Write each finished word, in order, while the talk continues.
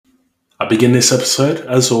I begin this episode,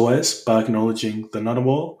 as always, by acknowledging the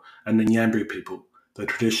Ngunnawal and the Ngambri people, the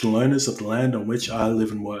traditional owners of the land on which I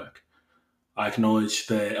live and work. I acknowledge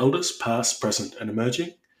their elders, past, present, and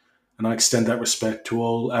emerging, and I extend that respect to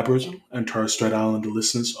all Aboriginal and Torres Strait Islander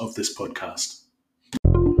listeners of this podcast.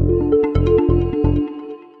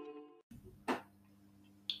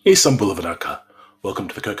 Isam Bulavadaka. Welcome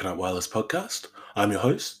to the Coconut Wireless Podcast. I'm your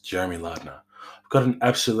host, Jeremy Lardner. I've got an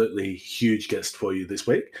absolutely huge guest for you this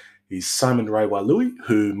week. He's Simon Raiwalui,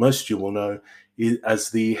 who most of you will know as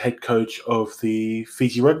the head coach of the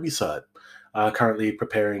Fiji Rugby side, currently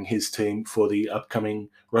preparing his team for the upcoming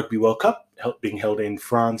Rugby World Cup being held in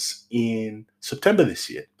France in September this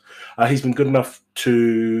year. He's been good enough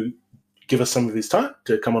to give us some of his time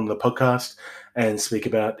to come on the podcast and speak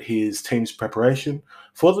about his team's preparation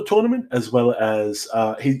for the tournament, as well as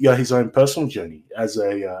his own personal journey as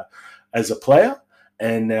a player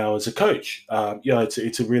and now as a coach.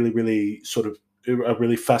 It's a really, really sort of a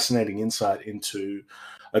really fascinating insight into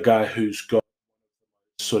a guy who's got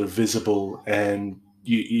sort of visible and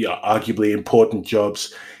arguably important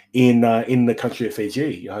jobs in the country of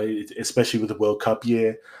Fiji, especially with the World Cup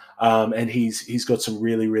year. And he's got some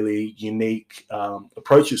really, really unique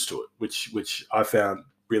approaches to it, which I found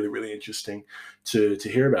really, really interesting to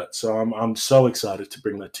hear about. So I'm so excited to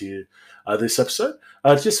bring that to you this episode.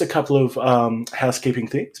 Just a couple of housekeeping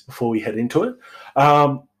things before we head into it.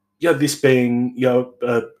 This being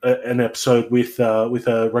an episode with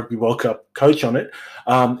a Rugby World Cup coach on it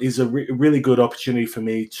is a really good opportunity for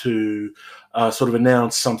me to sort of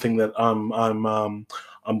announce something that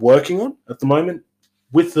I'm working on at the moment.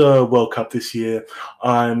 With the World Cup this year,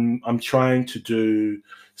 I'm trying to do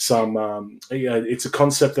some. It's a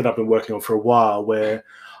concept that I've been working on for a while, where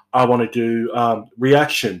I want to do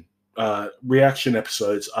reaction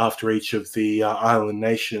episodes after each of the island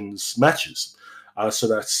nations matches. So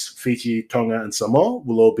that's Fiji, Tonga, and Samoa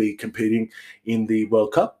will all be competing in the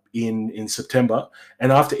World Cup in September.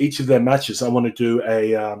 And after each of their matches, I want to do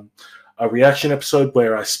a reaction episode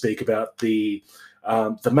where I speak about the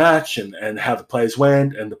match and how the players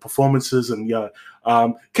went and the performances, and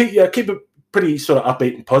keep it pretty sort of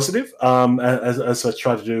upbeat and positive, as I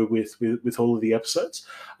try to do with all of the episodes.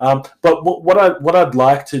 But what I'd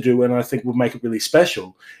like to do, and I think will make it really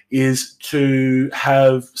special, is to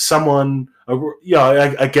have someone,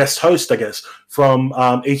 a guest host, I guess, from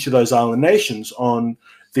each of those island nations on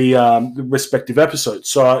the respective episodes.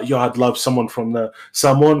 So I'd love someone from the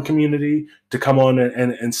Samoan community to come on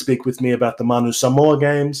and speak with me about the Manu Samoa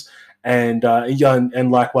games, and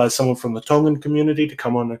likewise someone from the Tongan community to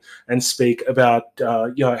come on and speak about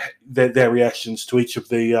their reactions to each of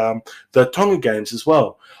the Tonga games as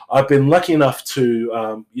well. I've been lucky enough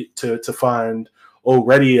to find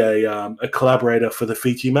already a collaborator for the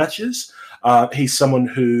Fiji matches. He's someone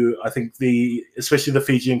who I think especially the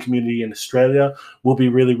Fijian community in Australia will be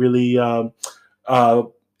really, really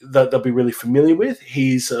that they'll be really familiar with.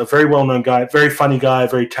 He's a very well-known guy, very funny guy,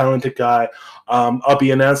 very talented guy. I'll be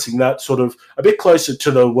announcing that sort of a bit closer to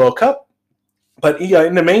the World Cup. But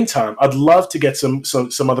in the meantime, I'd love to get some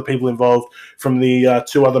other people involved from the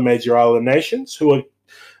two other major island nations who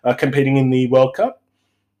are competing in the World Cup.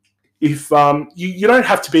 If you don't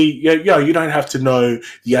have to be, you don't have to know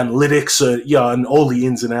the analytics, and all the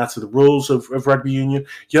ins and outs of the rules of rugby union.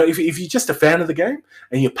 If you're just a fan of the game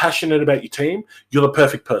and you're passionate about your team, you're the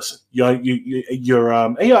perfect person. If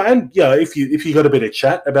you got a bit of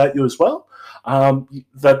chat about you as well,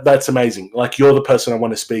 that's amazing. Like, you're the person I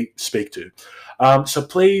want to speak to. So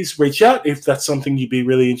please reach out if that's something you'd be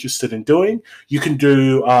really interested in doing. You can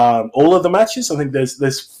do all of the matches. I think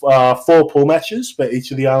there's 4 pool matches for each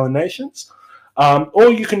of the island nations, or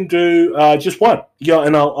you can do just one.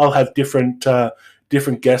 And I'll have different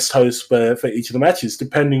guest hosts for each of the matches,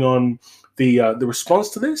 depending on the response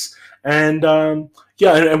to this and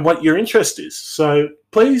what your interest is. So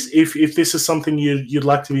please, if this is something you'd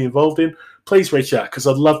like to be involved in, please reach out, because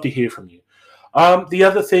I'd love to hear from you. The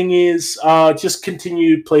other thing is just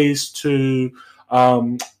continue, please, to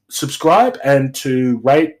subscribe and to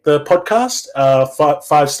rate the podcast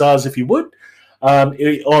 5 stars if you would,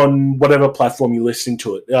 on whatever platform you're listening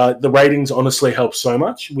to it. The ratings honestly help so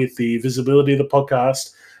much with the visibility of the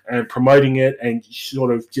podcast and promoting it, and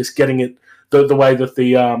sort of just getting it the way that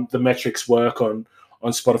the metrics work on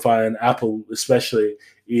Spotify and Apple especially,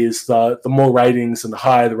 is the more ratings and the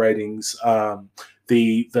higher the ratings,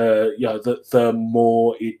 the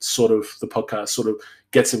more it sort of, the podcast sort of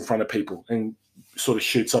gets in front of people and sort of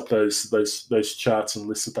shoots up those charts and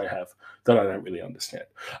lists that they have that I don't really understand.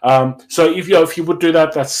 So if you would do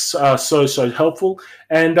that, that's so helpful.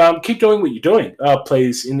 And keep doing what you're doing,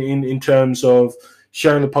 please, in terms of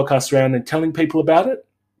sharing the podcast around and telling people about it.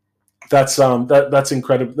 That's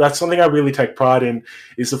incredible. That's something I really take pride in,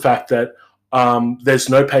 is the fact that there's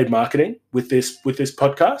no paid marketing with this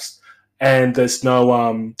podcast, and there's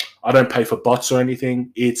no I don't pay for bots or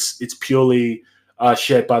anything. It's purely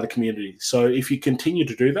shared by the community. So if you continue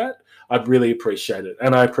to do that, I'd really appreciate it,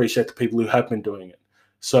 and I appreciate the people who have been doing it.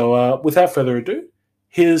 So without further ado,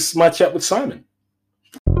 here's my chat with Simon.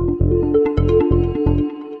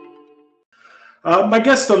 My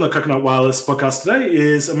guest on the Coconut Wireless podcast today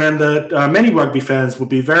is a man that many rugby fans will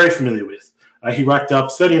be very familiar with. He racked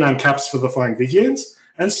up 39 caps for the Flying Fijians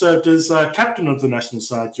and served as captain of the national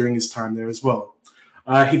side during his time there as well.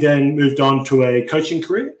 He then moved on to a coaching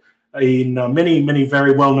career in many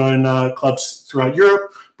very well-known clubs throughout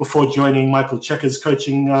Europe before joining Michael Checker's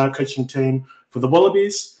coaching team for the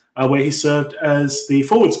Wallabies, where he served as the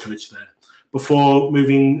forwards coach there, before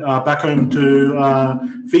moving back home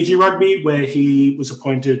to Fiji Rugby, where he was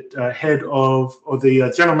appointed head of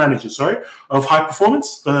the general manager, of High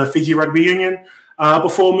Performance, the Fiji Rugby Union,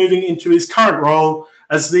 before moving into his current role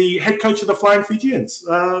as the head coach of the Flying Fijians.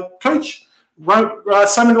 Coach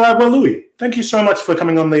Simon Raiwalui, thank you so much for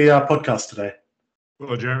coming on the podcast today.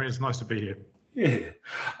 Well, Jeremy, it's nice to be here. Yeah.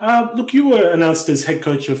 Look, you were announced as head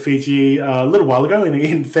coach of Fiji a little while ago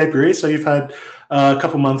in February, so you've had a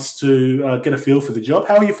couple months to get a feel for the job.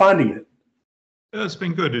 How are you finding it? Yeah, it's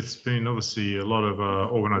been good. It's been obviously a lot of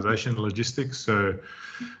organisation, logistics. So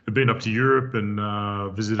I've been up to Europe and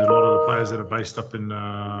visited a lot of the players that are based up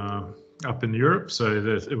in Europe. So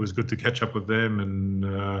it was good to catch up with them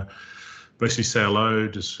and basically say hello,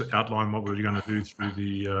 just outline what we were going to do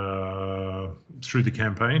through the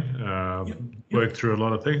campaign. Worked through a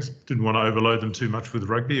lot of things. Didn't want to overload them too much with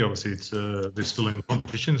rugby. Obviously, they're still in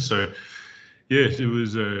competition. So yeah, it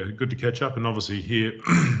was good to catch up. And obviously here,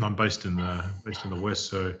 I'm based in the west,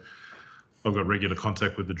 so I've got regular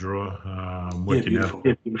contact with the drawer.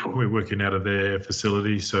 We're working out of their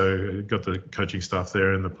facility, so got the coaching staff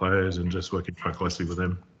there and the players, and just working quite closely with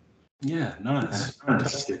them. Yeah, nice,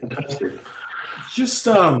 fantastic. Just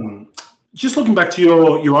looking back to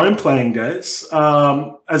your own playing days,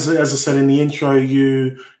 as I said in the intro,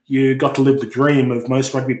 you got to live the dream of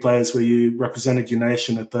most rugby players, where you represented your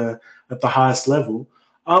nation at the highest level.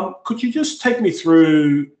 Could you just take me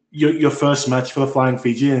through your first match for the Flying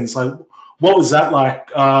Fijians? Like, what was that like?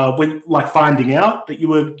 When finding out that you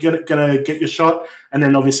were gonna get your shot, and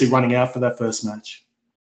then obviously running out for that first match.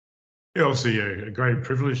 Yeah, obviously a great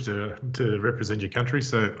privilege to represent your country.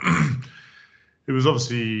 So it was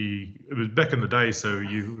back in the day. So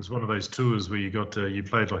it was one of those tours where you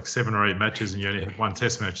played like 7 or 8 matches and you only had one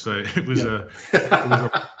test match. So it was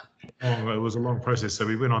it was a long process. So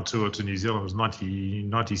we went on tour to New Zealand. It was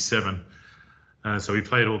 1997. So we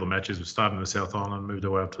played all the matches. We started in the South Island, moved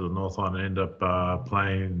away up to the North Island, and ended up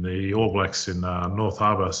playing the All Blacks in North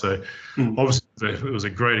Harbour. So obviously it was a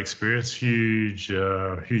great experience, huge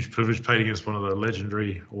privilege. Played against one of the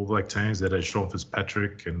legendary All Black teams that had Sean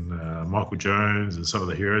Fitzpatrick and Michael Jones and some of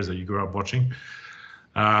the heroes that you grew up watching.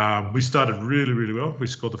 We started really well. We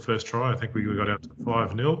scored the first try. I think we got out to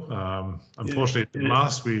 5-0. Unfortunately, at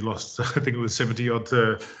last we lost. I think it was 70-odd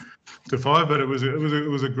to 5, but it was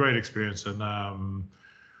a great experience. And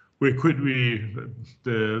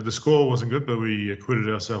the score wasn't good, but we acquitted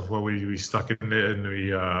ourselves while we stuck in there, and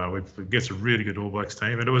we against a really good All Blacks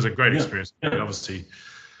team, and it was a great experience. And obviously,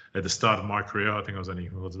 at the start of my career, I think I was only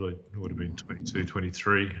would have been 22,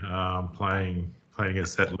 23, playing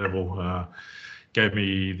against that level. Gave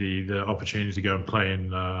me the opportunity to go and play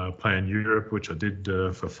in Europe, which I did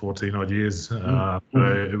for 14 odd years. So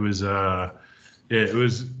it was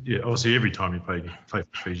obviously every time you play for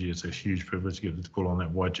Fiji, it's a huge privilege to get to pull on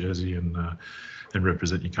that white jersey and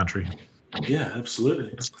represent your country. Yeah,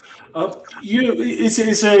 absolutely. Is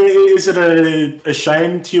it a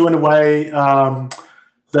shame to you in a way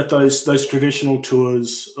that those traditional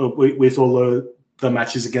tours with all the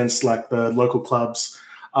matches against like the local clubs?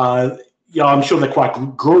 I'm sure they're quite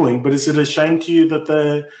grueling, but is it a shame to you that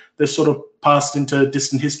they're sort of passed into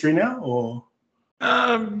distant history now, or?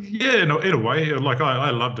 In a way. Like I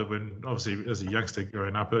loved it when, obviously, as a youngster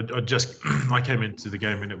growing up, I came into the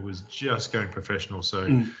game and it was just going professional. So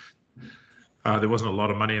there wasn't a lot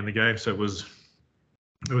of money in the game, so it was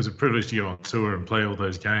a privilege to go on tour and play all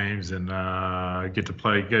those games and go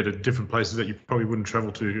to different places that you probably wouldn't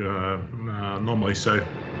travel to normally. So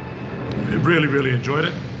I really enjoyed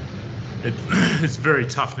it. It's very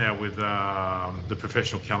tough now with the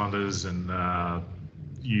professional calendars, and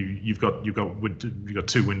you've got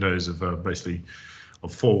 2 windows of basically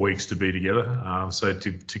of 4 weeks to be together. So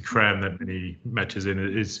to cram that many matches in,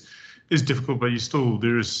 is difficult, but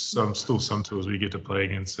there is still some tours where you get to play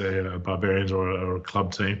against a Barbarians or a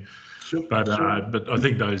club team. Sure. But I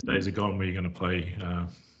think those days are gone where you're going to play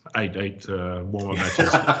eight warm-up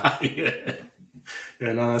matches.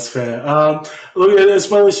 Yeah, no, that's fair. Look, as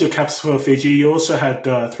well as your caps for Fiji, you also had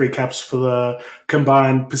 3 caps for the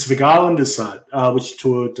combined Pacific Islanders side, which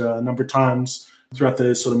toured a number of times throughout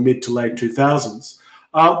the sort of mid to late 2000s.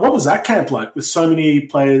 What was that camp like with so many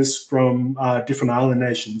players from different island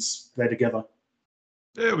nations there together?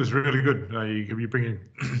 Yeah, it was really good. You're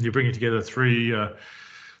bringing together three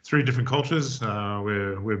different cultures.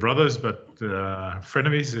 We're brothers, but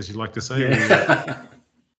frenemies, as you like to say. Yeah.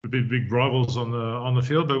 Big rivals on the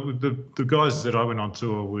field. But the guys that I went on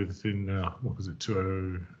tour with in what was it,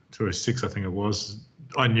 2006, I think it was.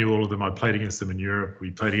 I knew all of them. I played against them in Europe. We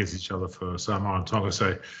played against each other for Samoa and Tonga.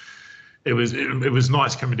 So it was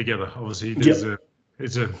nice coming together. Obviously,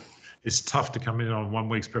 it's tough to come in on 1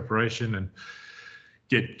 week's preparation and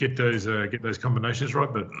get those combinations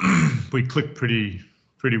right. But we clicked pretty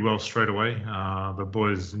well straight away. The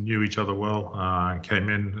boys knew each other well. Came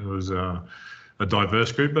in. It was a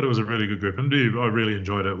diverse group, but it was a really good group, and I really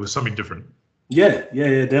enjoyed it. It was something different. Yeah,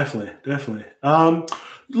 definitely.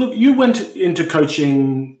 Look, you went into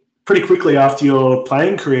coaching pretty quickly after your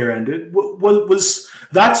playing career ended. Was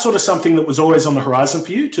that sort of something that was always on the horizon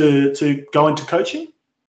for you to go into coaching?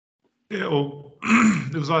 Yeah, well,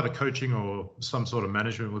 it was either coaching or some sort of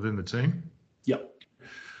management within the team. Yep.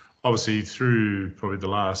 Obviously, through probably the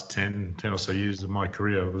last 10 or so years of my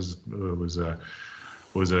career, was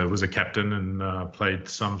a captain and played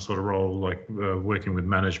some sort of role like working with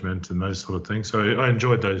management and those sort of things. So I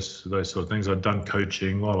enjoyed those sort of things. I'd done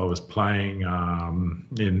coaching while I was playing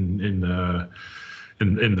in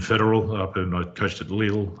the federal up, and I coached at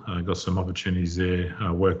Lille. I got some opportunities there.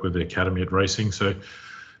 Work with the academy at racing. So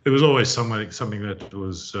it was always something that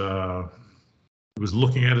was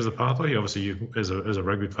looking at as a pathway. Obviously, as a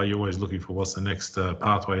rugby player, you're always looking for what's the next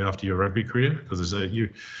pathway after your rugby career, because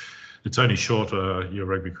it's only short your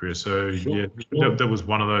rugby career. So sure. That was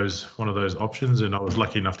one of those options, and I was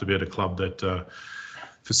lucky enough to be at a club that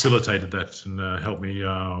facilitated that and helped me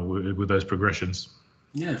with those progressions.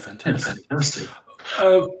 Yeah, fantastic.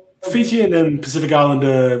 Fijian and Pacific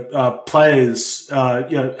Islander players,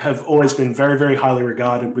 have always been very, very highly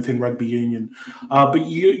regarded within rugby union. But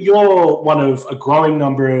you're one of a growing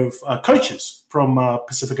number of coaches from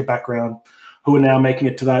Pacifica background who are now making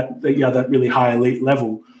it to that really high elite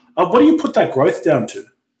level. What do you put that growth down to?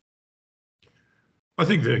 I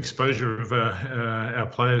think the exposure of our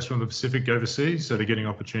players from the Pacific overseas, so they're getting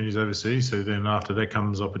opportunities overseas. So then after that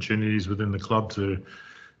comes opportunities within the club to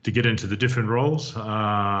get into the different roles.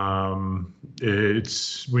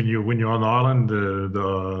 It's when you're on the island,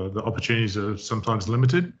 the opportunities are sometimes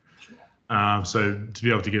limited. So to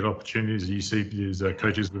be able to get opportunities, you see there's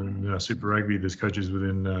coaches within Super Rugby, there's coaches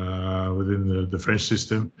within the French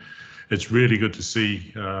system. It's really good to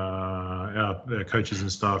see our coaches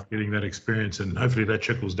and staff getting that experience, and hopefully that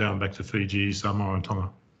trickles down back to Fiji, Samoa, and Tonga.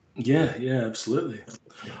 Yeah, absolutely.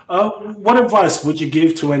 What advice would you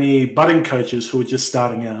give to any budding coaches who are just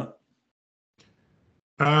starting out?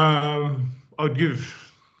 I'd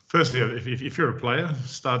give, firstly, if you're a player,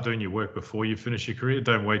 start doing your work before you finish your career.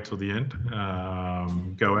 Don't wait till the end.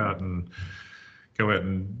 Go out and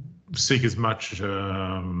seek as much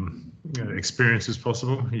experience as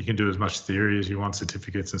possible. You can do as much theory as you want,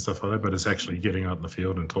 certificates and stuff like that, but it's actually getting out in the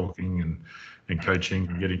field and talking and coaching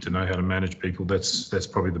and getting to know how to manage people. That's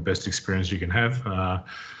probably the best experience you can have.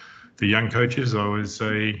 The young coaches, I always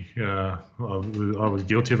say, I was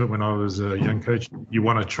guilty of it when I was a young coach. You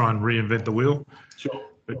want to try and reinvent the wheel. Sure.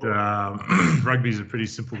 But rugby is a pretty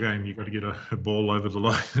simple game. You've got to get a ball over the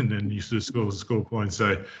line, and then you score points.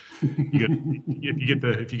 So if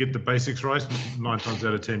you get the basics right, 9 times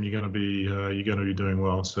out of 10 you're going to be doing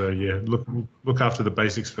well. So yeah, look after the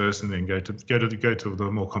basics first, and then go to the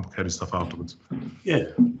more complicated stuff afterwards. Yeah,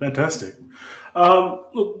 fantastic.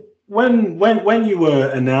 Look, when you were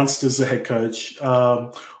announced as the head coach,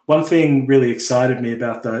 one thing really excited me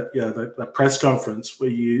about that press conference where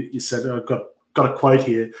you said, I've got a quote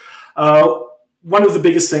here. One of the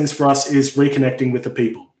biggest things for us is reconnecting with the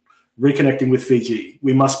people, reconnecting with Fiji.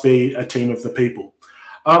 We must be a team of the people.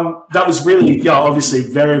 That was really, obviously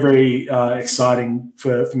very, very exciting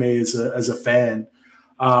for me as a fan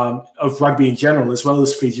of rugby in general, as well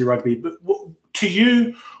as Fiji rugby. But to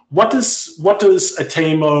you, what does a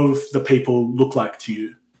team of the people look like to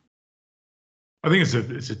you? I think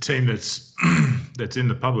it's a team that's in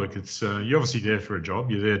the public. It's you're obviously there for a job.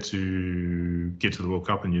 You're there to get to the World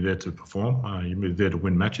Cup, and you're there to perform. You're there to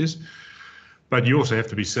win matches. But you also have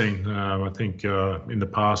to be seen. I think in the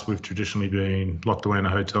past we've traditionally been locked away in a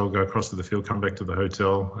hotel, go across to the field, come back to the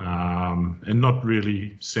hotel, and not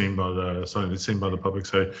really seen by the public.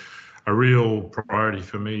 So a real priority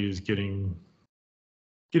for me is getting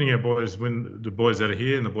our boys, when the boys that are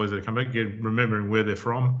here and the boys that come back, remembering where they're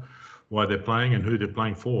from, why they're playing, and who they're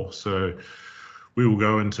playing for. So we will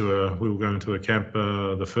go into a camp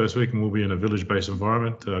the first week, and we'll be in a village-based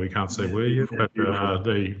environment. We can't say where yet, but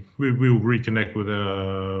we will reconnect with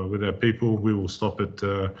our people. We will stop at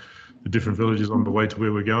the different villages on the way to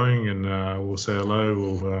where we're going, and we'll say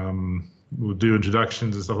hello. We'll do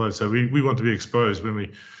introductions and stuff like that. So we want to be exposed when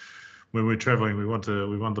we're traveling. We want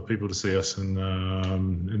the people to see us,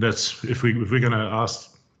 and that's if we're going to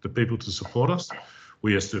ask the people to support us,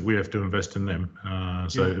 we have to invest in them.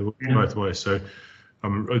 So it will be both ways. So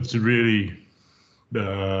it's a really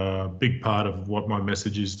big part of what my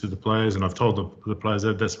message is to the players, and I've told the players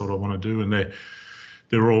that that's what I want to do, and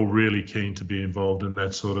they're all really keen to be involved in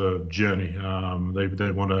that sort of journey.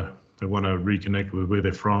 They want to reconnect with where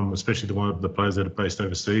they're from, especially the players that are based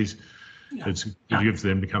overseas. Yeah. It's good for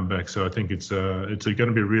them to come back. So I think it's going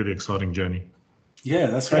to be a really exciting journey. Yeah,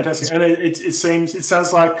 that's fantastic. And it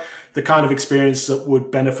sounds like the kind of experience that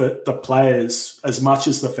would benefit the players as much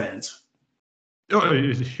as the fans. Oh,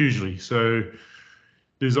 hugely. So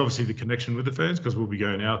there's obviously the connection with the fans because we'll be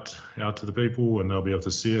going out to the people and they'll be able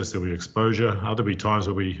to see us. There'll be exposure. There'll be times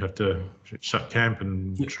where we have to shut camp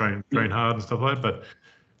and train hard and stuff like that. But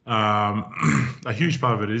a huge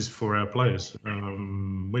part of it is for our players.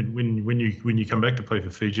 When you come back to play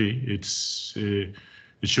for Fiji, it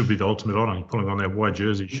should be the ultimate honour. Putting on that white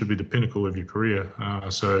jersey should be the pinnacle of your career.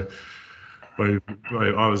 So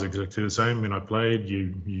I was exactly the same. When I played,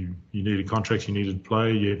 you needed contracts, you needed to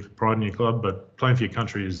play, you had pride in your club, but playing for your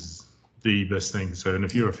country is the best thing. So, and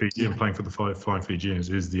if you're a Fijian, playing for the Flying Fijians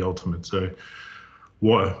is the ultimate. So,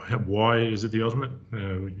 why is it the ultimate?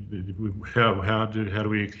 How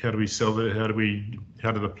do we sell it? How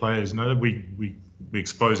do the players know that we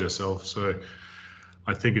expose ourselves? So,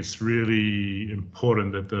 I think it's really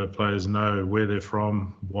important that the players know where they're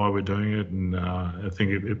from, why we're doing it, and I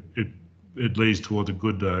think it leads towards a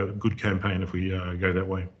good campaign if we go that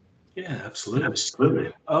way. Yeah,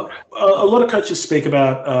 absolutely. A lot of coaches speak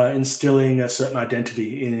about instilling a certain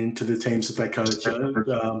identity into the teams that they coach.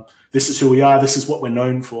 This is who we are. This is what we're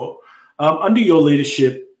known for. Under your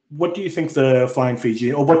leadership, what do you think the Flying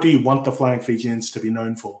Fijian, or what do you want the Flying Fijians to be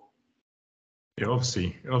known for? Yeah,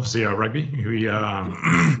 obviously our rugby.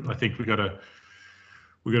 I think we got a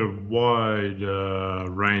wide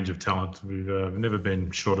range of talent. We've never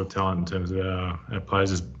been short of talent in terms of our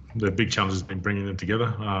players. The big challenge has been bringing them together.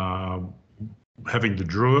 Having the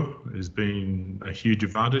drua has been a huge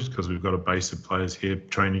advantage because we've got a base of players here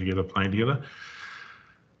training together, playing together.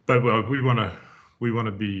 But we want to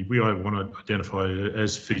identify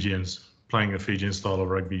as Fijians playing a Fijian style of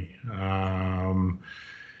rugby.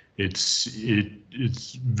 It's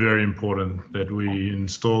very important that we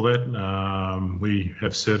install that. We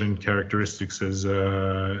have certain characteristics as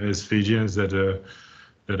Fijians that are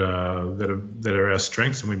our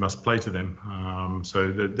strengths, and we must play to them.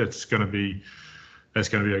 So that's going to be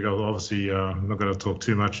our goal. Obviously, I'm not going to talk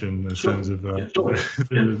too much in terms of the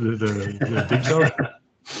details.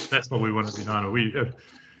 That's what we want to be known. We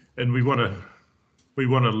want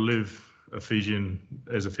to live a Fijian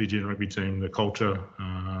rugby team, the culture,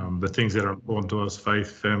 the things that are important to us,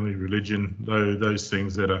 faith, family, religion, those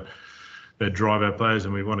things that drive our players,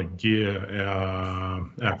 and we want to gear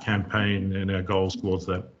our campaign and our goals towards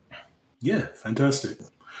that. Yeah, fantastic.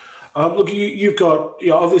 Look, you've got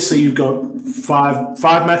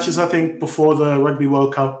five matches, I think, before the Rugby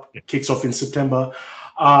World Cup kicks off in September.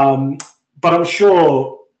 But I'm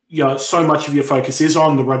sure so much of your focus is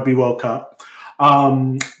on the Rugby World Cup.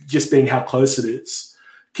 Just being how close it is.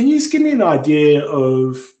 Can you just give me an idea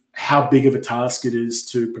of how big of a task it is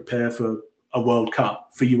to prepare for a World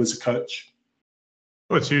Cup for you as a coach?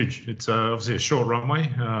 Well, it's huge. It's obviously a short runway.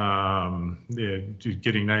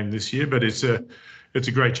 Getting named this year, but it's a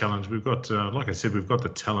great challenge. We've got, like I said, we've got the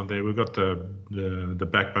talent there. We've got the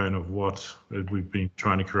backbone of what we've been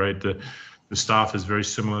trying to create. The staff is very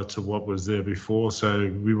similar to what was there before,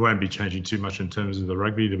 so we won't be changing too much in terms of the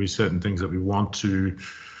rugby. There'll be certain things that we want to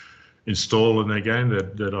install in their game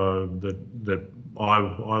that I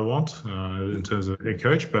want in terms of head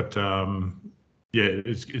coach. But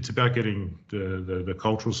it's about getting the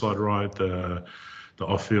cultural side right, the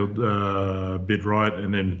off-field bit right,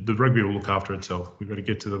 and then the rugby will look after itself. We've got to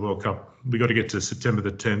get to the World Cup. We've got to get to September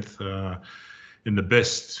the 10th. In the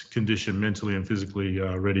best condition mentally and physically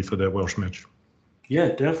ready for that Welsh match. Yeah,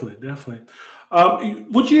 definitely.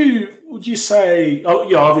 Would you say? Oh,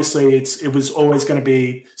 yeah. Obviously, it was always going to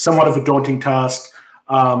be somewhat of a daunting task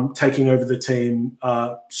taking over the team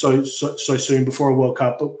so soon before a World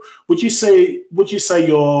Cup. But would you say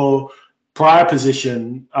your prior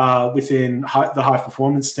position within the high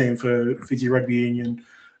performance team for Fiji Rugby Union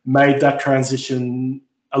made that transition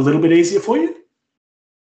a little bit easier for you?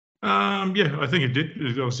 Yeah, I think it did.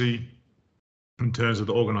 It obviously, in terms of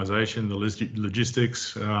the organisation, the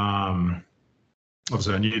logistics.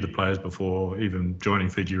 Obviously, I knew the players before even joining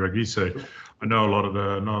Fiji Rugby, so I know a lot of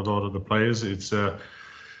the players. It's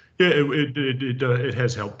it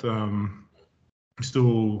has helped.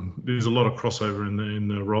 Still, there's a lot of crossover in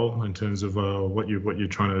the role in terms of what you're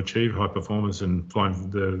trying to achieve, high performance, and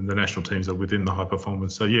flying the national teams are within the high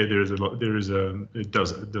performance. So yeah, there is a lot. It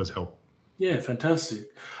does help. Yeah,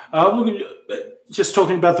 fantastic. Just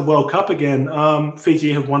talking about the World Cup again,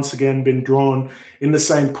 Fiji have once again been drawn in the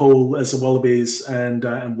same pool as the Wallabies and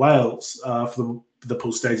Wales for the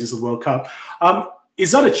pool stages of the World Cup.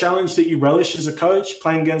 Is that a challenge that you relish as a coach,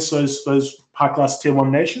 playing against those high-class Tier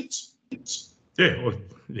 1 nations? Yeah, well,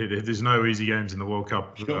 there's no easy games in the World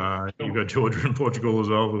Cup. Sure. You've got Georgia and Portugal as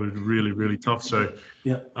well, who are really, really tough. So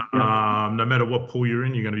no matter what pool you're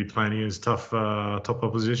in, you're going to be playing against tough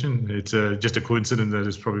opposition. It's just a coincidence that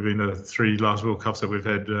it's probably been the 3 last World Cups that we've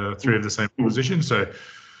had 3 of the same position. So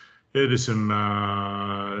yeah, there's some.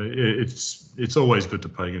 It's always good to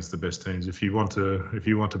play against the best teams. If you want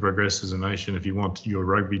to progress as a nation, if you want your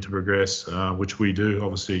rugby to progress, which we do,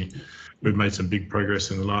 obviously. We've made some big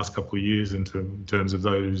progress in the last couple of years in terms of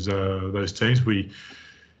those teams.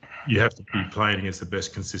 You have to be playing against the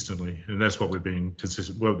best consistently, and that's what we've been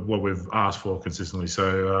consistent. What we've asked for consistently.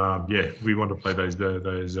 So yeah, we want to play those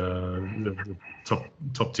the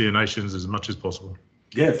top tier nations as much as possible.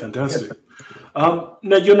 Yeah, fantastic. No,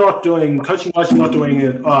 you're not doing coaching-wise. You're not doing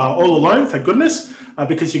it all alone, thank goodness,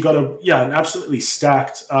 because you've got an absolutely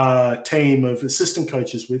stacked team of assistant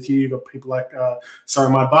coaches with you. You've got people like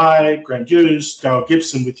Saramai Bai, Grant Hughes, Darryl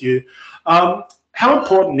Gibson with you. How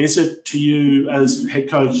important is it to you as head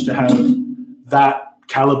coach to have that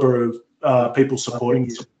caliber of people supporting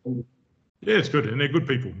you? Yeah, it's good, and they're good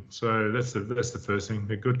people. So that's the first thing.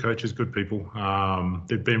 They're good coaches, good people.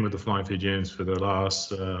 They've been with the Flying Fijians for the last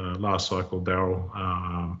cycle. Daryl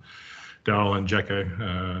and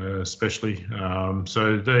Jacko, especially.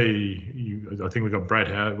 So I think we've got Brad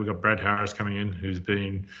Harris coming in, who's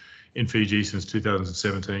been in Fiji since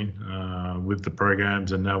 2017 with the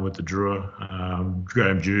programs, and now with the Drua.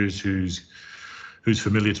 Graham Jews, who's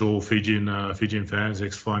familiar to all Fijian fans,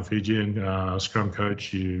 ex-Flying Fijian, scrum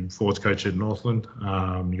coach, forwards coach at Northland.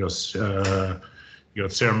 You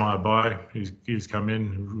got Saramai Bai, who's come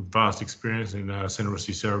in, vast experience, and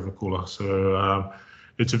Senarusi Saravakula. So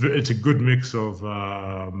it's a good mix of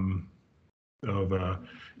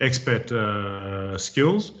expat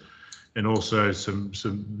skills, and also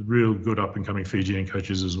some real good up and coming Fijian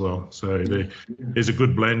coaches as well. So there's a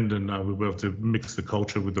good blend, and we'll be able to mix the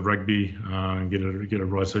culture with the rugby and get it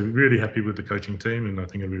right. So really happy with the coaching team, and I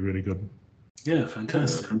think it'll be really good. Yeah,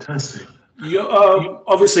 fantastic.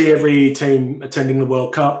 Obviously, every team attending the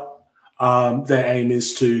World Cup, their aim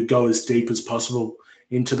is to go as deep as possible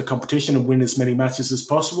into the competition and win as many matches as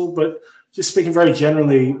possible. But just speaking very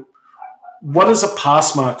generally, what does a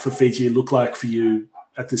pass mark for Fiji look like for you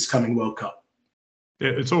at this coming World Cup? Yeah,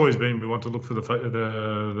 it's always been we want to look for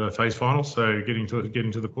the phase finals, so getting to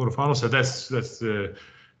the quarterfinals. So that's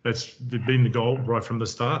been the goal right from the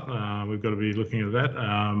start. We've got to be looking at that.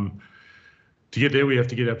 To get there, we have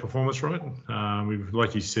to get our performance right.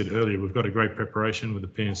 Like you said earlier, we've got a great preparation with the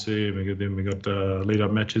PNC, and we got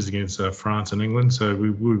lead-up matches against France and England. So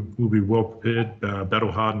we'll be well prepared,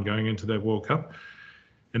 battle hardened going into that World Cup.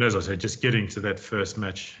 And as I said, just getting to that first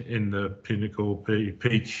match in the pinnacle,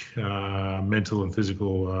 peak mental and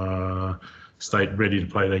physical state, ready to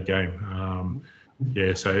play that game.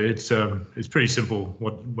 Yeah, so it's pretty simple.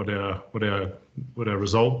 What our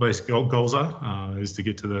result-based goals are is to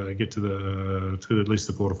get to at least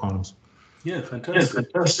the quarterfinals. Yeah,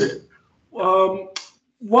 fantastic.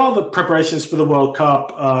 While the preparations for the World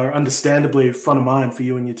Cup are understandably front of mind for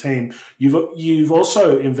you and your team, you've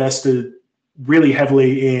also invested really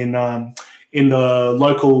heavily in the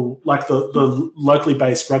local, like the locally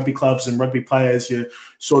based rugby clubs and rugby players. You're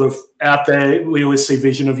sort of out there. We always see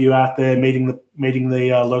vision of you out there meeting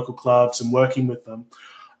the local clubs and working with them.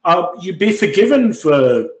 You'd be forgiven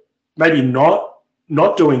for maybe not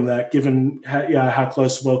doing that, given how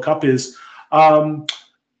close the World Cup is.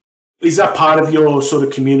 Is that part of your sort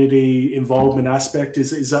of community involvement aspect?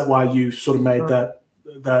 Is that why you sort of made that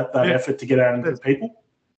effort to get out into the people?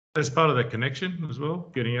 as part of that connection as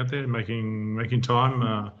well, getting out there, making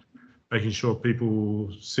time, making sure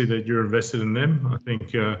people see that you're invested in them. I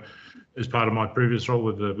think as part of my previous role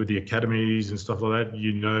with the academies and stuff like that,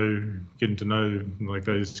 getting to know like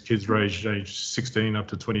those kids age 16 up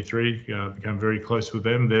to 23, become very close with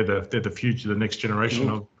them. They're the future, the next generation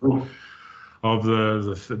of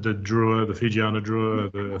the Drua, the Fijiana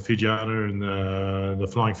Drua, the Fijiana, and the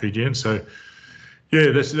Flying Fijians. So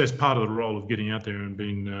yeah, that's part of the role of getting out there and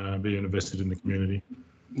being invested in the community.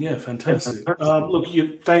 Yeah, fantastic. Look,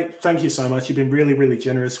 thank you so much. You've been really, really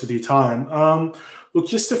generous with your time. Look,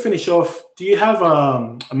 just to finish off, do you have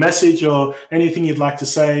a message or anything you'd like to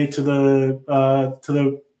say to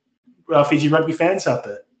the Fiji rugby fans out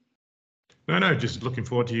there? No, just looking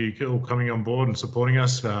forward to you all coming on board and supporting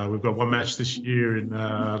us. We've got one match this year in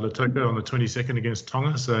Latoko on the 22nd against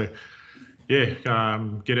Tonga. So, yeah,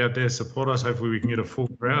 get out there, support us. Hopefully we can get a full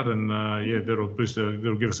crowd, and that'll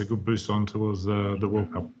give us a good boost on towards the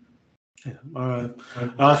World Cup. Yeah, all right.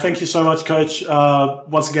 Thank you so much, Coach.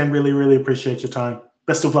 Once again, really, really appreciate your time.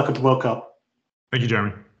 Best of luck at the World Cup. Thank you,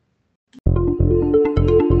 Jeremy.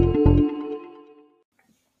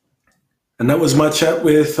 And that was my chat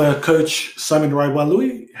with Coach Simon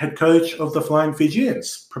Raiwalui, head coach of the Flying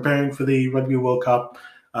Fijians, preparing for the Rugby World Cup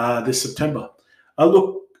this September.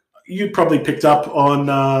 Look, you probably picked up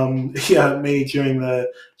on me during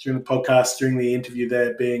the podcast, during the interview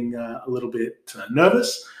there, being a little bit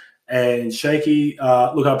nervous and shaky.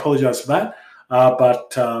 Look, I apologize for that, but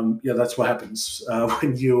that's what happens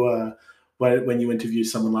when you interview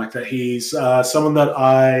someone like that. He's someone that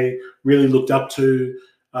I really looked up to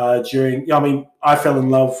I fell in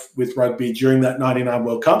love with rugby during that 99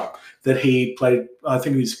 World Cup that he played. I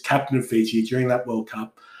think he was captain of Fiji during that World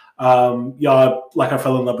Cup. I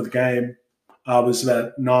fell in love with the game. I was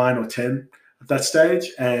about 9 or 10 at that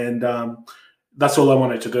stage, and that's all I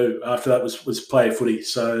wanted to do after that was play footy.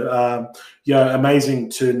 So,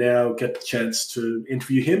 amazing to now get the chance to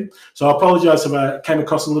interview him. So I apologise if I came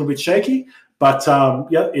across a little bit shaky, but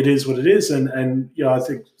it is what it is. And I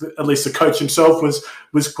think at least the coach himself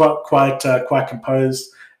was quite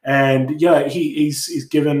composed. And he's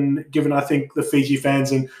given I think the Fiji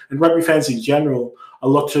fans and rugby fans in general a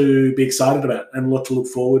lot to be excited about and a lot to look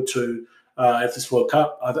forward to at this World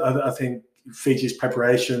Cup. I think Fiji's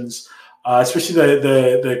preparations, especially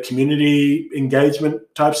the community engagement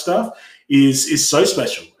type stuff, is so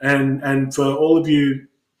special. And for all of you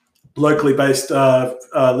locally based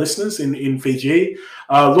listeners in Fiji,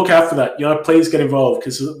 look out for that. Please get involved,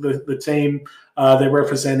 because the team, they're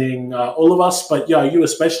representing all of us, but you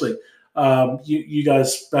especially. You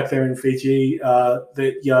guys back there in Fiji,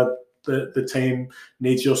 the team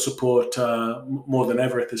needs your support more than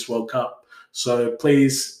ever at this World Cup. So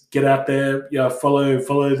please get out there, follow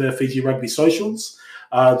the Fiji Rugby socials.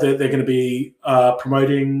 They're going to be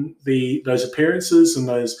promoting those appearances and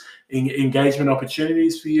those engagement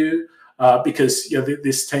opportunities for you, because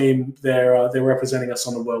this team, they're representing us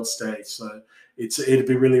on the world stage. So it'd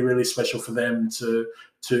be really, really special for them to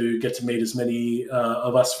get to meet as many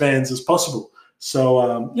of us fans as possible.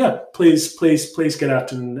 So please get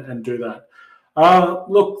out and do that.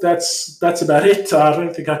 Look, that's about it. I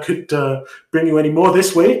don't think I could bring you any more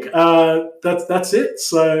this week. That's it.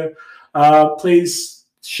 So please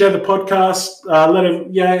share the podcast.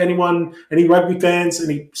 Any rugby fans,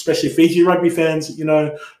 especially Fiji rugby fans,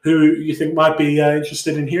 who you think might be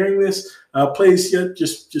interested in hearing this. Please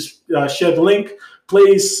just share the link.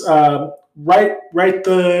 Please rate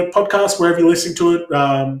the podcast wherever you're listening to it.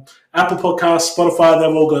 Apple Podcasts, Spotify,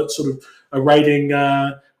 they've all got sort of a rating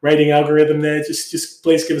algorithm there. Just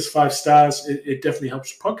please give us 5 stars. It definitely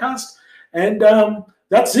helps the podcast. And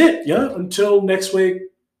that's it. Until next week,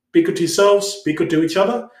 be good to yourselves, be good to each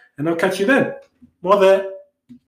other, and I'll catch you then. More there.